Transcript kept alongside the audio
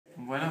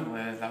Bueno,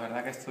 pues la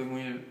verdad que estoy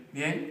muy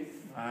bien.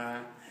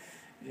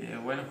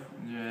 Bueno,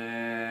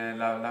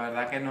 la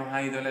verdad que nos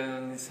ha ido el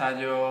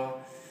ensayo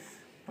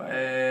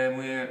pues,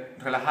 muy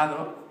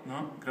relajado,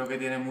 ¿no? Creo que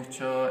tiene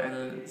muchos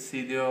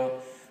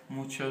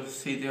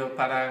sitios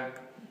para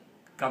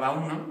cada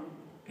uno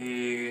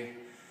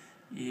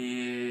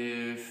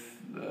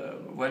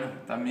bueno,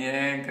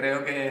 también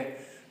creo que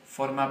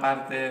va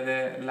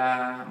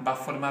a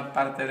formar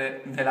parte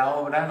de la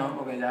obra, ¿no?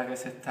 Porque ya que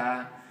se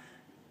está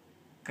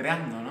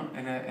creando, ¿no?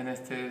 en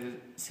este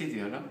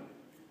sitio, ¿no?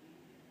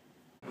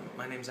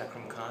 My name is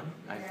Akram Khan.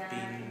 I've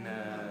been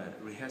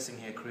rehearsing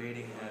here,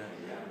 creating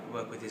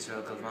work with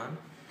Israel Galván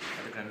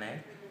at the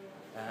Graner.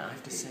 I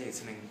have to say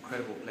it's an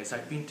incredible place.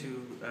 I've been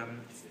to a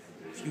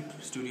few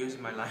studios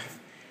in my life,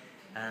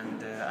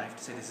 and I have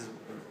to say this is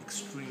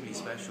extremely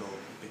special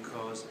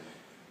because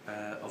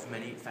of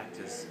many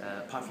factors.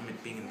 Apart from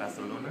it being in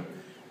Barcelona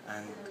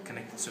and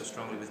connected so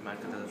strongly with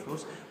Mercat and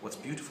Flors, what's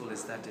beautiful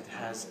is that it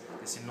has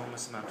this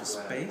enormous amount of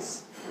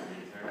space,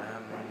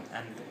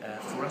 and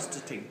for us to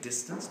take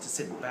distance, to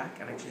sit back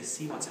and actually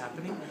see what's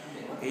happening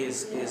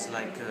is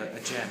like a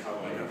gem,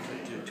 you know,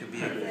 to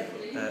be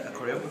a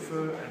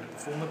choreographer and a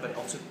performer, but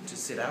also to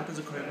sit out as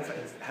a choreographer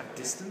and have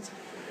distance.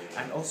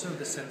 And also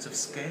the sense of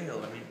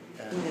scale. I mean,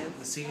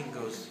 the ceiling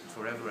goes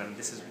forever, and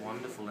this is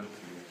wonderful. And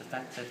the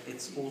fact that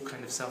it's all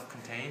kind of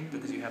self-contained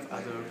because you have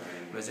other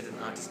resident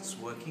artists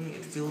working,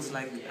 it feels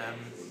like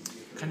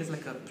kind of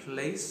like a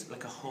place,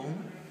 like a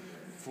home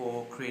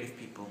for creative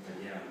people.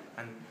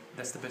 And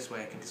that's the best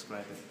way I can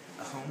describe it.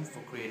 A home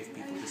for creative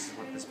people. This is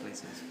what this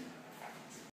place is.